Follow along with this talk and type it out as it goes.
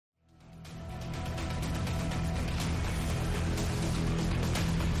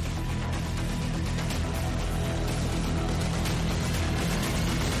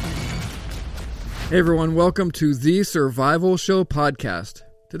Hey everyone, welcome to the Survival Show podcast.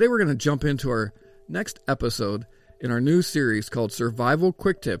 Today we're going to jump into our next episode in our new series called Survival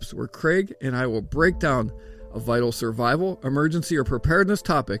Quick Tips, where Craig and I will break down a vital survival, emergency, or preparedness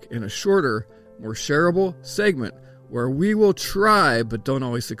topic in a shorter, more shareable segment where we will try, but don't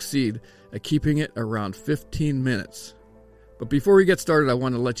always succeed, at keeping it around 15 minutes. But before we get started, I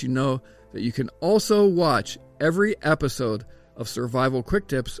want to let you know that you can also watch every episode of Survival Quick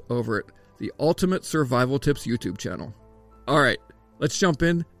Tips over at the Ultimate Survival Tips YouTube channel. All right, let's jump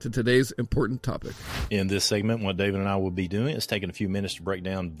into today's important topic. In this segment, what David and I will be doing is taking a few minutes to break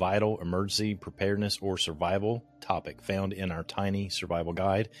down vital emergency preparedness or survival topic found in our tiny survival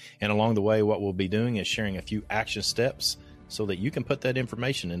guide. And along the way, what we'll be doing is sharing a few action steps so that you can put that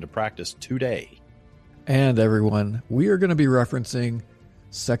information into practice today. And everyone, we are going to be referencing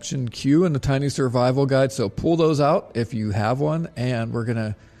section Q in the tiny survival guide. So pull those out if you have one, and we're going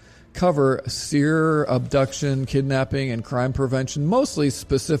to cover SERE, abduction, kidnapping, and crime prevention, mostly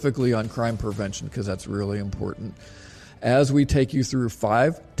specifically on crime prevention because that's really important, as we take you through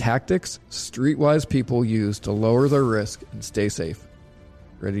 5 tactics streetwise people use to lower their risk and stay safe.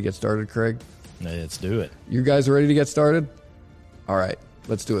 Ready to get started, Craig? Let's do it. You guys ready to get started? All right,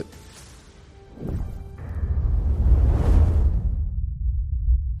 let's do it.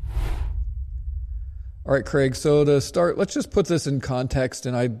 All right, Craig, so to start, let's just put this in context.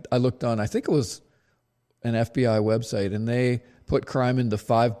 And I looked on, I think it was an FBI website, and they put crime into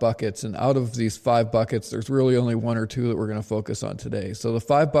 5 buckets. And out of these 5 buckets, there's really only 1 or 2 that we're going to focus on today. So the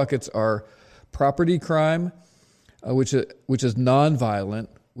 5 buckets are property crime, which is nonviolent.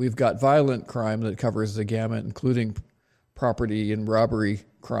 We've got violent crime that covers the gamut, including property and robbery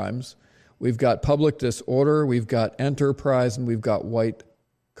crimes. We've got public disorder, we've got enterprise, and we've got white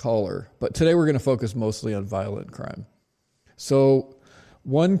collar. But today we're going to focus mostly on violent crime. So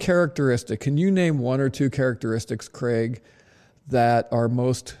one characteristic, can you name 1 or 2 characteristics, Craig, that are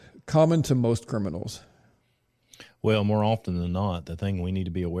most common to most criminals? Well, more often than not, the thing we need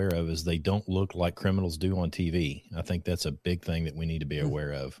to be aware of is they don't look like criminals do on TV. I think that's a big thing that we need to be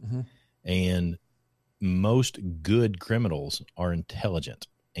aware of. Mm-hmm. And most good criminals are intelligent.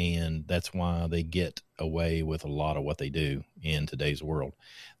 And that's why they get away with a lot of what they do in today's world.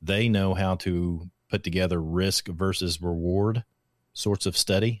 They know how to put together risk versus reward sorts of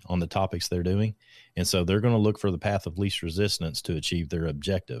study on the topics they're doing. And so they're going to look for the path of least resistance to achieve their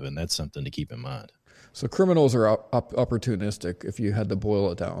objective. And that's something to keep in mind. So criminals are opportunistic, if you had to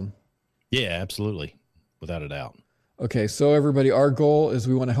boil it down. Yeah, absolutely. Without a doubt. Okay, so everybody, our goal is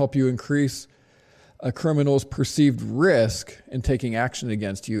we want to help you increase a criminal's perceived risk in taking action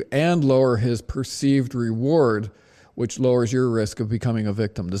against you and lower his perceived reward, which lowers your risk of becoming a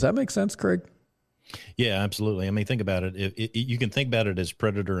victim. Does that make sense, Craig? Yeah, absolutely. I mean, think about it. You can think about it as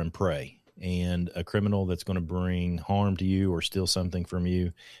predator and prey. And a criminal that's going to bring harm to you or steal something from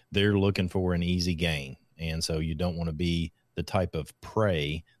you, they're looking for an easy gain. And so you don't want to be the type of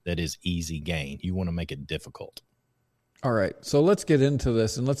prey that is easy gain. You want to make it difficult. All right. So let's get into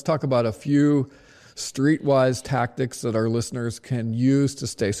this, and let's talk about a few streetwise tactics that our listeners can use to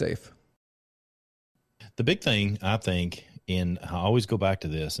stay safe. The big thing, I think, and I always go back to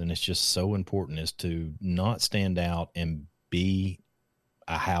this, and it's just so important, is to not stand out and be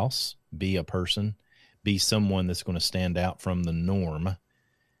a house, be a person, be someone that's going to stand out from the norm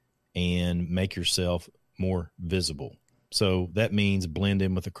and make yourself more visible. So that means blend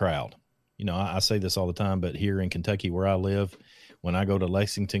in with the crowd. You know, I say this all the time, but here in Kentucky where I live, when I go to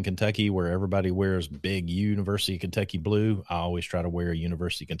Lexington, Kentucky, where everybody wears big University of Kentucky blue, I always try to wear a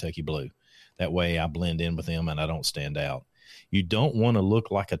University of Kentucky blue. That way I blend in with them and I don't stand out. You don't want to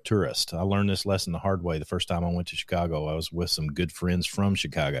look like a tourist. I learned this lesson the hard way. The first time I went to Chicago, I was with some good friends from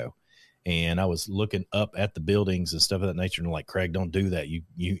Chicago, and I was looking up at the buildings and stuff of that nature, and like, Craig, don't do that. You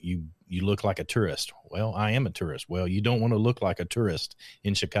look like a tourist. Well, I am a tourist. Well, you don't want to look like a tourist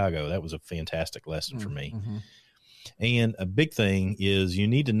in Chicago. That was a fantastic lesson for me. Mm-hmm. And a big thing is you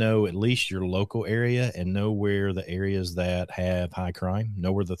need to know at least your local area and know where the areas that have high crime,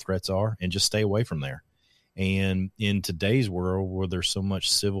 know where the threats are, and just stay away from there. And in today's world where there's so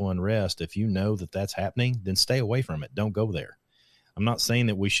much civil unrest, if you know that that's happening, then stay away from it. Don't go there. I'm not saying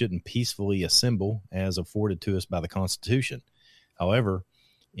that we shouldn't peacefully assemble as afforded to us by the Constitution. However,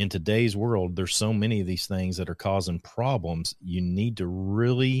 in today's world, there's so many of these things that are causing problems. You need to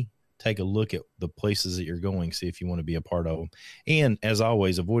really take a look at the places that you're going, see if you want to be a part of them. And as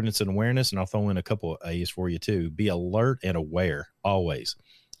always, avoidance and awareness, and I'll throw in a couple of A's for you too. Be alert and aware always.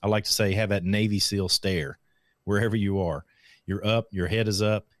 I like to say have that Navy SEAL stare wherever you are. You're up, your head is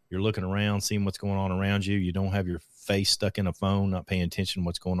up, You're looking around, seeing what's going on around you. You don't have your face stuck in a phone, not paying attention to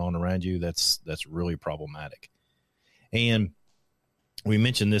what's going on around you. That's really problematic. And we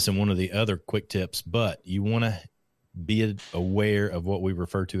mentioned this in one of the other quick tips, but you want to be aware of what we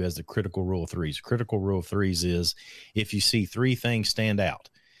refer to as the critical rule of threes. Critical rule of threes is if you see three things stand out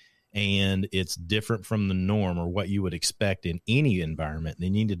and it's different from the norm or what you would expect in any environment,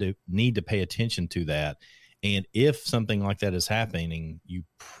 then you need to pay attention to that. And if something like that is happening, you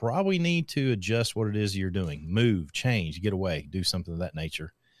probably need to adjust what it is you're doing. Move, change, get away, do something of that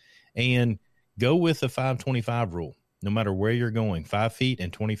nature. And go with the 525 rule. No matter where you're going, 5 feet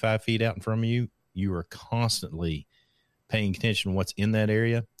and 25 feet out in front of you, you are constantly paying attention to what's in that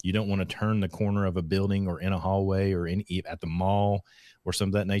area. You don't want to turn the corner of a building or in a hallway or at the mall or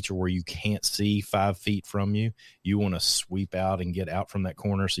something of that nature where you can't see 5 feet from you. You want to sweep out and get out from that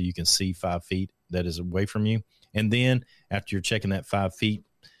corner so you can see 5 feet that is away from you. And then after you're checking that 5 feet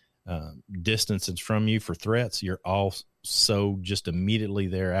distance from you for threats, you're also just immediately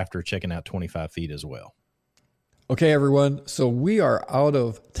thereafter checking out 25 feet as well. Okay, everyone. So we are out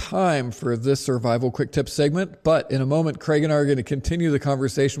of time for this survival quick tip segment, but in a moment, Craig and I are going to continue the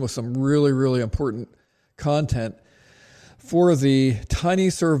conversation with some really, really important content for the Tiny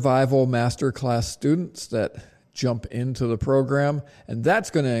Survival Masterclass students that jump into the program. And that's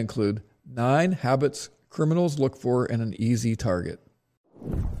going to include 9 habits criminals look for in an easy target.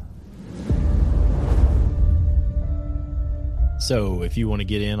 So if you want to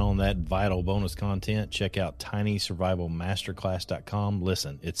get in on that vital bonus content, check out tinysurvivalmasterclass.com.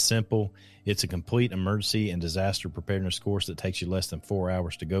 Listen, it's simple. It's a complete emergency and disaster preparedness course that takes you less than 4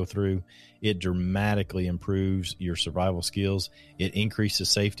 hours to go through. It dramatically improves your survival skills. It increases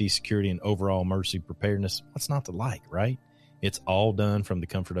safety, security, and overall emergency preparedness. What's not to like, right? It's all done from the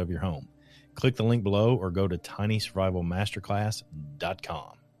comfort of your home. Click the link below or go to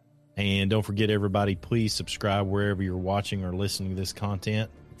tinysurvivalmasterclass.com. And don't forget, everybody, please subscribe wherever you're watching or listening to this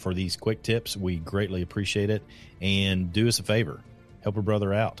content for these quick tips. We greatly appreciate it. And do us a favor. Help a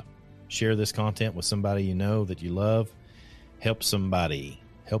brother out. Share this content with somebody you know that you love. Help somebody.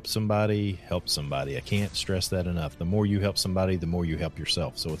 Help somebody. Help somebody. I can't stress that enough. The more you help somebody, the more you help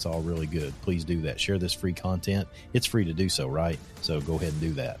yourself. So it's all really good. Please do that. Share this free content. It's free to do so, right? So go ahead and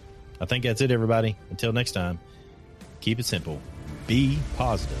do that. I think that's it, everybody. Until next time, keep it simple. Be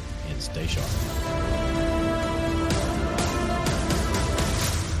positive and stay sharp.